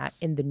analyzing that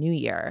in the new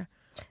year.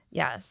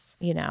 Yes.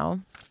 You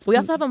know, we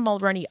also have a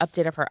Mulroney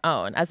update of her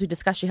own. As we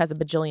discussed, she has a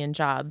bajillion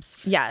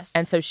jobs. Yes.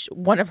 And so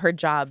one of her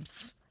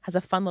jobs has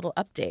a fun little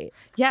update.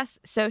 Yes.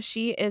 So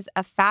she is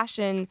a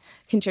fashion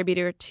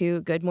contributor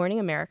to Good Morning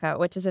America,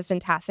 which is a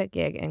fantastic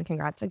gig. And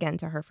congrats again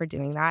to her for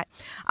doing that.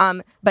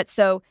 But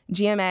so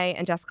GMA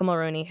and Jessica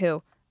Mulroney,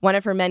 who one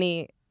of her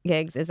many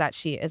gigs is that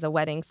she is a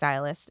wedding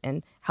stylist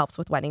and helps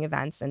with wedding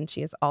events, and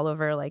she is all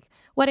over like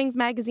weddings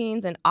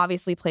magazines and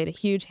obviously played a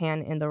huge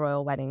hand in the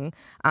royal wedding.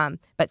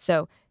 But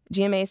so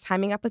GMA is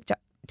teaming up with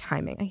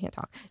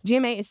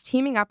GMA is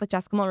teaming up with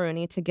Jessica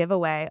Mulroney to give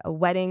away a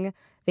wedding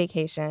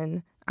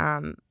vacation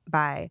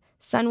by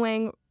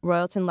Sunwing,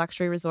 Royalton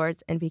Luxury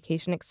Resorts, and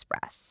Vacation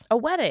Express. A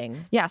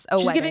wedding? Yes,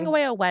 She's giving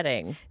away a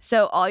wedding.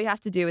 So all you have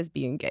to do is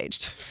be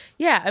engaged.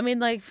 Yeah, I mean,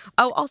 like...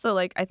 Oh, also,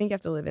 like, I think you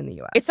have to live in the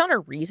U.S. It's not a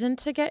reason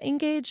to get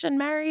engaged and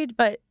married,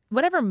 but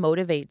whatever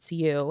motivates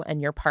you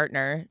and your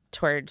partner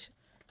toward,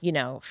 you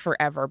know,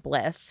 forever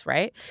bliss,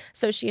 right?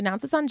 So she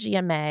announces on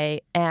GMA,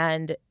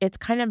 and it's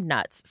kind of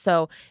nuts.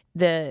 So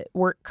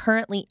we're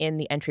currently in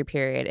the entry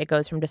period. It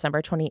goes from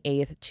December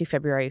 28th to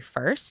February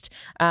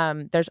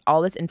 1st. There's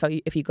all this info.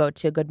 If you go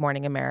to Good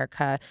Morning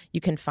America,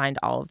 you can find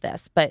all of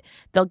this. But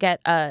they'll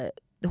get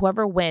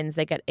whoever wins,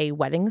 they get a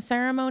wedding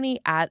ceremony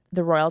at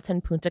the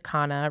Royalton Punta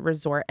Cana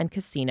Resort and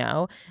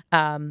Casino.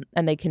 And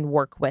they can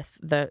work with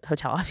the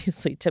hotel,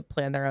 obviously, to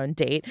plan their own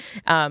date.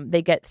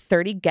 They get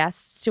 30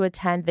 guests to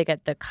attend. They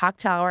get the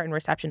cocktail hour and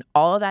reception.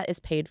 All of that is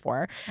paid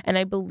for. And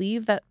I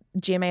believe that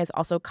GMA is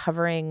also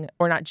covering,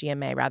 or not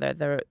GMA, rather,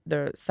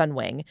 the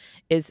Sunwing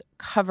is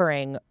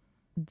covering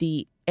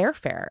the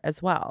airfare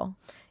as well.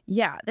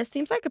 Yeah, this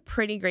seems like a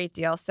pretty great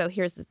deal. So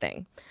here's the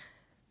thing.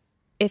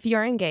 If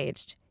you're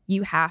engaged,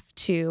 you have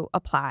to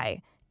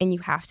apply and you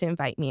have to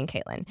invite me and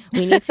Caitlin.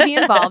 We need to be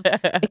involved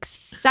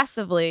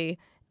excessively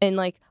and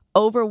like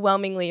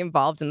overwhelmingly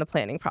involved in the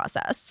planning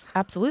process.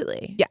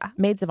 Absolutely. Yeah.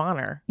 Maids of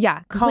honor.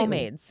 Yeah.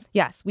 Co-maids.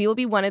 Yes. We will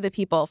be one of the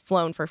people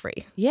flown for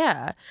free.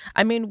 Yeah.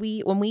 I mean,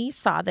 when we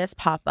saw this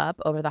pop up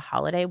over the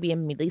holiday, we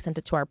immediately sent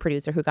it to our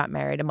producer who got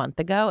married a month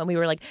ago. And we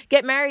were like,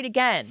 get married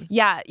again.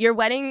 Yeah. Your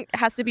wedding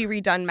has to be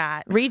redone,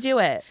 Matt.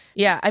 Redo it.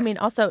 Yeah. I mean,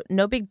 also,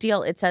 no big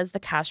deal. It says the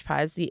cash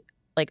prize, the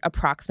like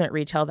approximate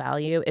retail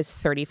value is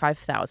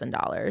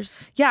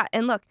 $35,000. Yeah,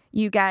 and look,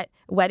 you get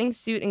wedding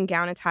suit and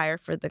gown attire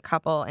for the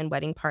couple and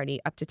wedding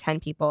party up to 10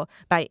 people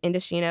by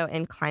Indochino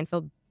and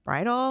Kleinfeld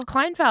Bridal.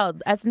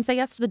 Kleinfeld, as in Say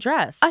Yes to the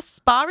Dress. A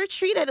spa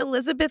retreat at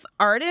Elizabeth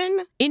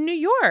Arden in New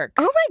York.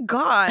 Oh my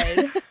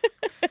God.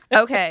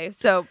 Okay,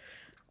 so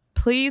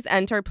please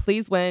enter,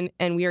 please win,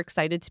 and we are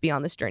excited to be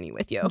on this journey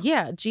with you.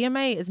 Yeah,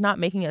 GMA is not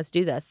making us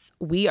do this.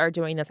 We are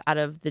doing this out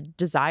of the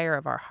desire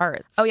of our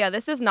hearts. Oh yeah,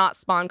 this is not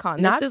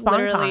SpawnCon. This is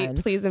literally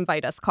Please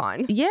Invite Us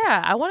Con.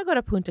 Yeah, I want to go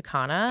to Punta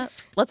Cana.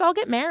 Let's all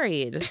get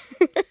married.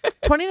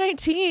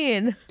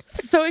 2019.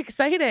 So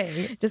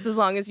exciting. Just as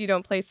long as you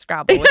don't play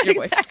Scrabble with your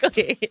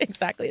boyfriend.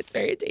 Exactly. It's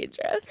very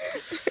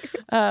dangerous.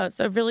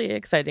 So really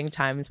exciting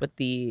times with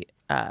the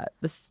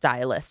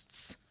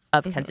stylists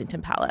of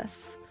Kensington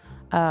Palace.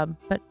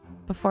 But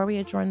before we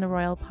adjourn the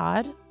royal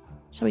pod,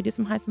 shall we do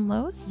some highs and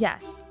lows?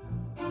 Yes.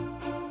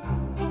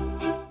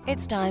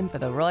 It's time for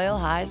the royal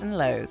highs and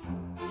lows.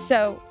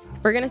 So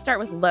we're going to start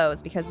with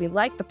lows because we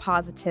like the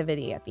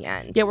positivity at the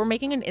end. Yeah, we're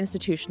making an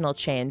institutional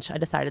change. I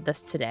decided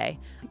this today.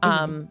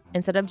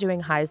 Instead of doing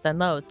highs then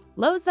lows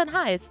then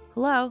highs.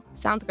 Hello.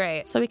 Sounds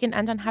great. So we can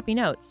end on happy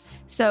notes.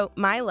 So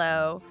my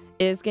low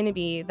is going to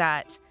be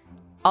that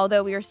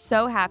although we were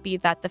so happy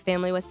that the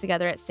family was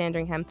together at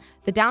Sandringham,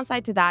 the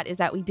downside to that is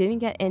that we didn't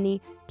get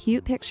any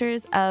cute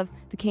pictures of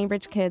the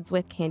Cambridge kids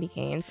with candy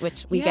canes,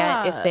 which we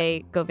get if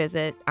they go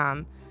visit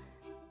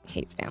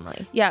Kate's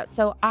family. Yeah,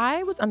 so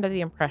I was under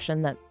the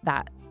impression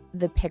that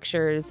the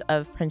pictures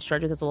of Prince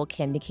George with his little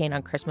candy cane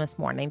on Christmas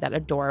morning, that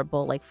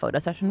adorable like photo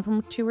session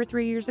from 2 or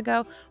 3 years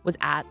ago, was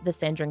at the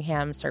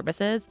Sandringham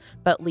services.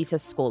 But Lisa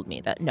schooled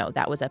me that no,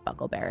 that was at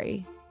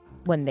Bucklebury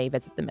when they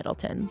visit the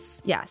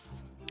Middletons.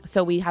 Yes.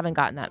 So we haven't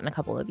gotten that in a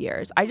couple of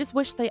years. I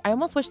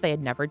almost wish they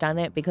had never done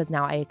it because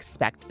now I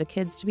expect the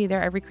kids to be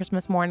there every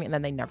Christmas morning and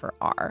then they never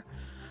are.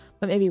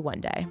 But maybe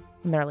one day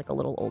when they're like a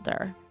little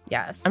older.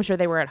 Yes. I'm sure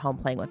they were at home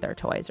playing with their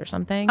toys or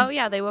something. Oh,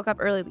 yeah. They woke up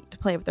early to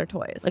play with their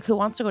toys. Like, who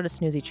wants to go to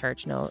snoozy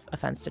church? No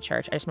offense to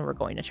church. I just remember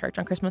going to church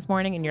on Christmas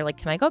morning and you're like,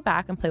 can I go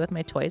back and play with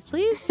my toys,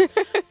 please?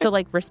 So,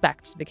 like,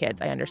 respect the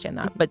kids. I understand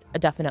that. But a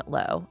definite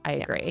low. I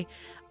agree.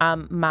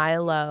 My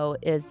low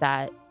is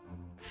that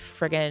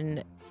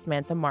friggin'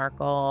 Samantha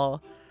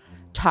Markle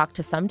talked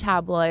to some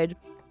tabloid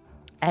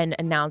and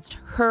announced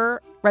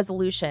her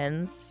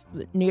resolutions,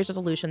 New Year's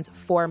resolutions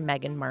for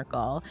Meghan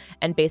Markle.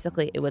 And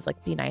basically it was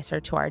like, be nicer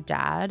to our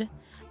dad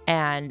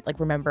and like,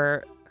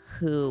 remember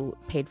who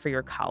paid for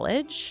your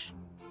college,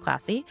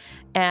 classy,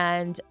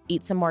 and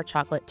eat some more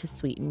chocolate to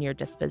sweeten your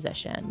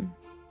disposition.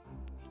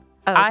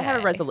 Okay. I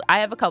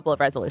have a couple of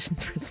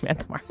resolutions for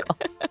Samantha Markle.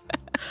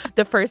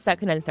 The first,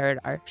 second, and third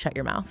are shut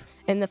your mouth.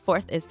 And the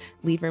fourth is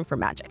leave room for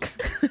magic.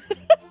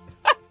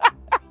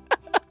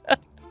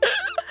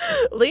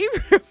 Leave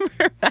room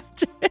for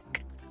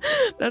magic.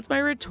 That's my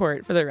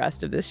retort for the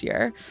rest of this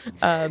year.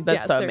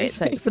 That's so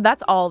seriously. amazing. So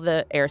that's all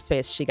the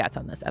airspace she gets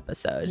on this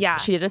episode. Yeah.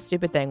 She did a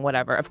stupid thing,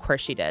 whatever. Of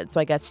course she did.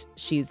 So I guess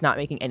she's not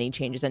making any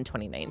changes in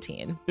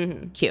 2019.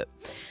 Mm-hmm. Cute.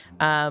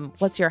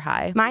 What's your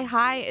high? My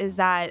high is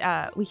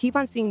that we keep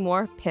on seeing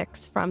more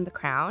pics from The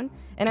Crown.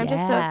 And I'm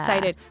just so Yeah.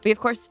 excited. We, of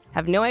course,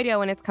 have no idea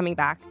when it's coming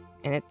back.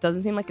 And it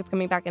doesn't seem like it's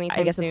coming back anytime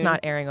soon. I guess it's not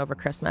airing over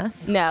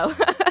Christmas. No.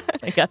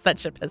 I guess that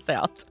ship has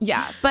sailed.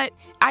 Yeah. But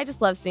I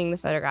just love seeing the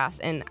photographs.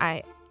 And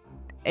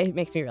it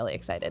makes me really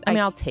excited. I mean,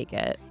 I'll take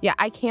it. Yeah,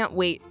 I can't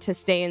wait to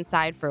stay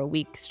inside for a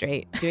week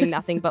straight doing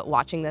nothing but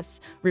watching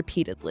this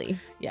repeatedly.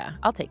 Yeah,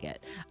 I'll take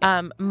it.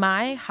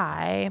 My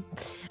high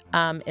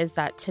is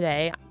that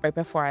today, right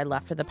before I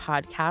left for the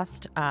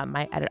podcast,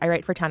 I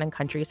write for Town and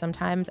Country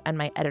sometimes, and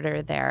my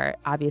editor there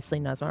obviously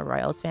knows I'm a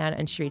Royals fan,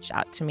 and she reached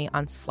out to me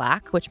on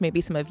Slack, which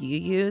maybe some of you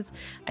use,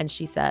 and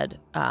she said,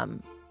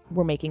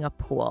 we're making a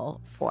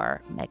pool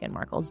for Meghan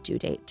Markle's due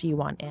date. Do you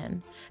want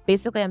in?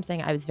 Basically, I'm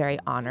saying I was very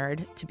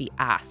honored to be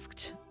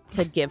asked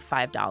to give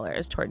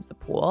 $5 towards the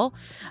pool.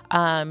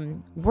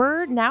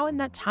 We're now in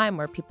that time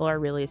where people are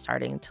really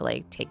starting to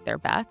like take their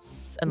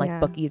bets and like Yeah.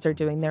 bookies are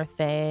doing their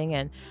thing.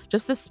 And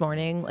just this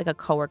morning, like a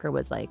coworker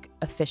was like,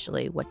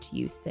 officially, what do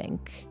you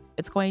think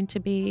it's going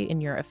to be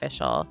in your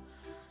official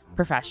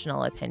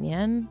professional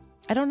opinion?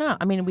 I don't know.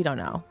 I mean, we don't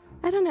know.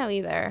 I don't know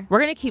either. We're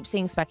going to keep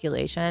seeing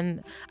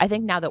speculation. I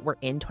think now that we're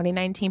in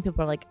 2019,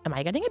 people are like, am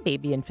I getting a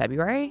baby in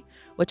February?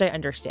 Which I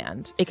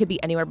understand. It could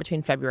be anywhere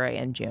between February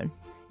and June.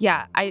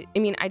 Yeah, I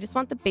mean, I just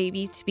want the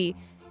baby to be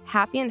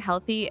happy and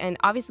healthy. And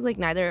obviously, like,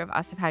 neither of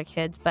us have had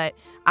kids, but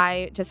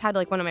I just had,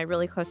 like, one of my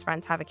really close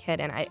friends have a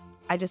kid. And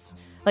I just,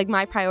 like,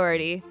 my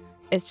priority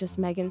is just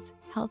Meghan's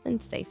health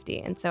and safety.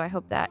 And so I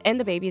hope that, and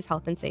the baby's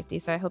health and safety.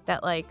 So I hope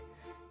that, like,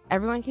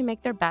 everyone can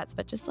make their bets,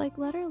 but just, like,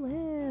 let her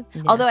live.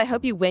 Yeah. Although I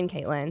hope you win,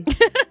 Caitlin.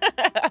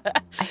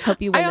 I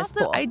hope you win this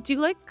pool. I do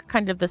like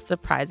kind of the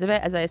surprise of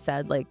it. As I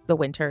said, like the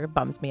winter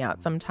bums me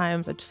out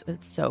sometimes. It's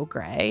so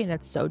gray and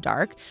it's so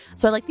dark.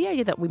 So I like the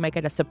idea that we might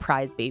get a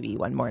surprise baby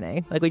one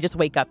morning. Like we just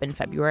wake up in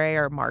February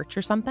or March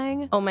or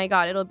something. Oh my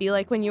God, it'll be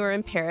like when you were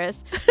in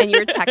Paris and you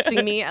were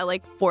texting me at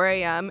like 4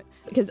 a.m.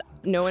 because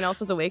no one else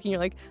was awake and you're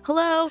like,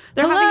 hello,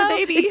 they're having a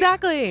baby.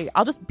 Exactly.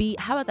 How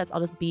about this? I'll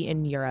just be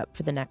in Europe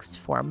for the next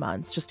 4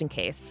 months just in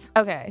case.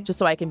 Okay. Just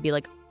so I can be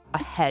like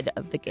ahead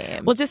of the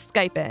game. We'll just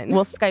Skype in.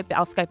 I'll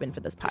Skype in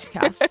for this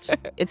podcast.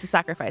 It's a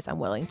sacrifice I'm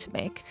willing to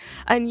make.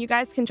 And you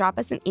guys can drop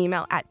us an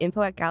email at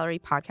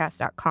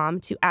info@gallerypodcast.com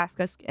to ask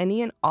us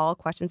any and all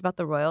questions about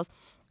the Royals,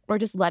 or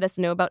just let us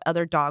know about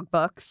other dog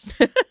books.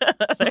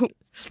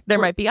 There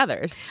might be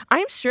others.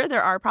 I'm sure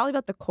there are, probably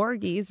about the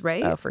corgis,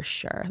 right? Oh, for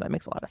sure. That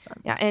makes a lot of sense.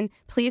 Yeah, and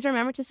please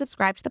remember to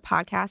subscribe to the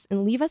podcast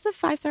and leave us a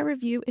 5-star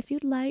review if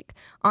you'd like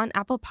on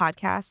Apple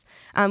Podcasts.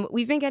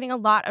 We've been getting a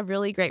lot of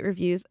really great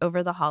reviews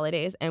over the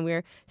holidays, and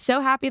we're so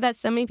happy that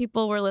so many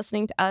people were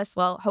listening to us.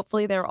 Well,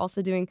 hopefully they're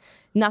also doing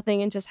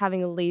nothing and just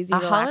having a lazy,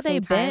 relaxing holiday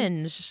time.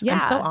 binge. Yeah.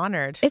 I'm so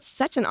honored. It's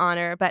such an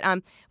honor, but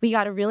we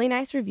got a really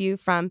nice review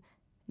from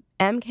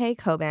MK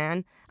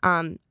Coban,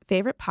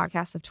 favorite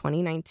podcast of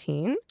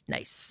 2019.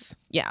 Nice.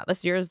 Yeah,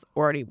 this year is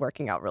already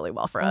working out really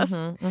well for us.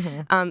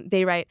 Mm-hmm.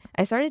 They write,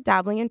 I started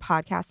dabbling in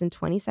podcasts in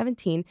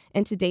 2017,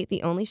 and to date,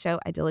 the only show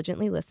I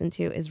diligently listen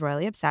to is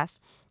Royally Obsessed.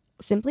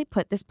 Simply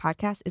put, this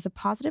podcast is a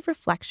positive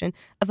reflection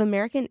of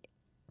American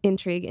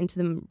intrigue into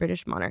the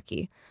British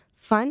monarchy.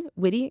 Fun,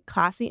 witty,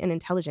 classy, and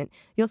intelligent.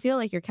 You'll feel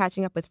like you're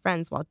catching up with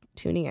friends while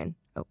tuning in.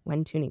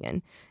 When tuning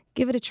in.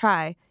 Give it a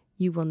try.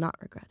 You will not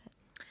regret it.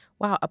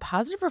 Wow, a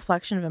positive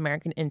reflection of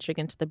American intrigue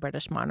into the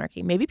British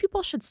monarchy. Maybe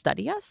people should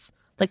study us,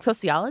 like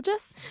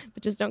sociologists.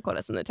 But just don't quote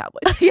us in the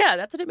tabloids. Yeah,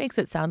 that's what it makes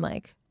it sound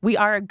like. We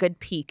are a good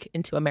peek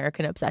into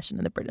American obsession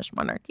in the British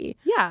monarchy.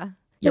 Yeah.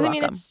 You're Because, I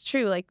mean, welcome. it's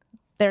true. Like,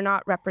 they're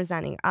not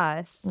representing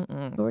us,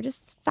 but we're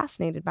just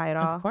fascinated by it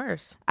all. Of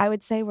course. I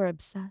would say we're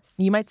obsessed.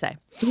 You might say.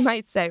 You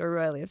might say we're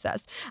royally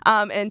obsessed.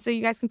 And so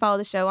you guys can follow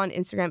the show on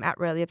Instagram at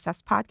Royally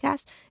Obsessed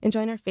Podcast and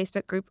join our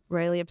Facebook group,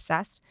 Royally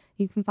Obsessed.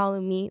 You can follow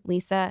me,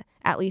 Lisa,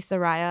 at Lisa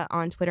Raya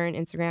on Twitter and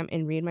Instagram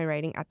and read my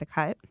writing at The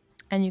Cut.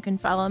 And you can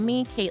follow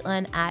me,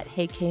 Caitlin, at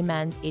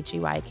HeyKMenz,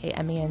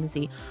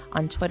 HeyKMenz,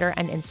 on Twitter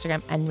and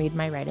Instagram, and read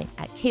my writing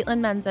at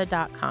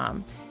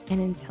CaitlinMenza.com.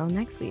 And until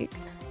next week,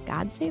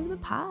 God save the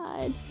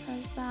pod.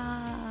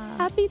 Huzzah.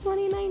 Happy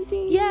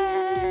 2019.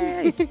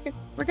 Yay!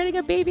 We're getting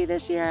a baby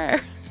this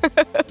year.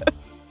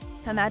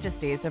 Her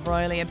Majesties of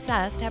Royally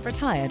Obsessed have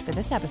retired for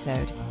this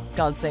episode.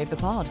 God save the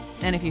pod.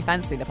 And if you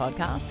fancy the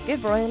podcast,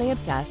 give Royally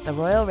Obsessed the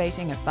royal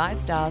rating of 5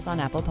 stars on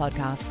Apple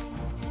Podcasts.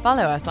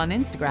 Follow us on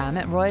Instagram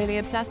at Royally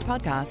Obsessed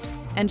Podcast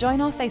and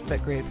join our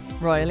Facebook group,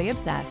 Royally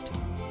Obsessed.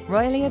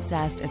 Royally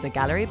Obsessed is a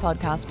Gallery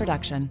Podcast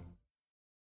production.